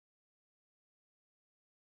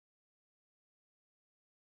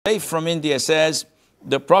Saif from India says,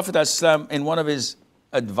 the Prophet ﷺ, in one of his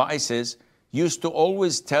advices, used to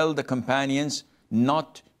always tell the companions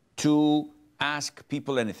not to ask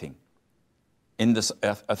people anything. In this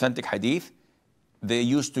authentic hadith, they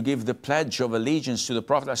used to give the pledge of allegiance to the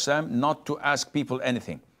Prophet ﷺ not to ask people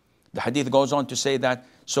anything. The hadith goes on to say that,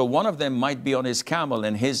 so one of them might be on his camel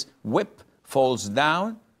and his whip falls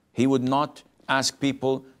down, he would not ask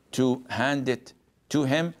people to hand it to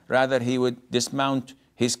him, rather he would dismount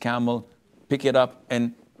his camel, pick it up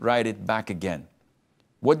and ride it back again.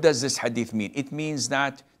 What does this hadith mean? It means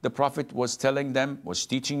that the Prophet was telling them, was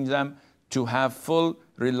teaching them to have full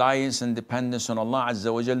reliance and dependence on Allah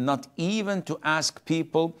Azza wa Jal, not even to ask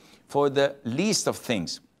people for the least of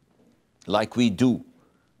things, like we do.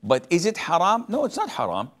 But is it haram? No, it's not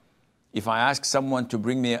haram. If I ask someone to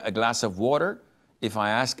bring me a glass of water, if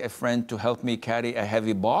I ask a friend to help me carry a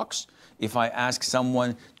heavy box, if I ask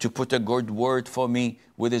someone to put a good word for me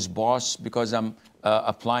with his boss because I'm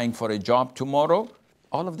applying for a job tomorrow,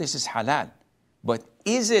 all of this is halal. But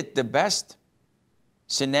is it the best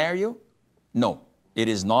scenario? No, it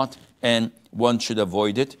is not, and one should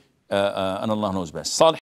avoid it, and Allah knows best.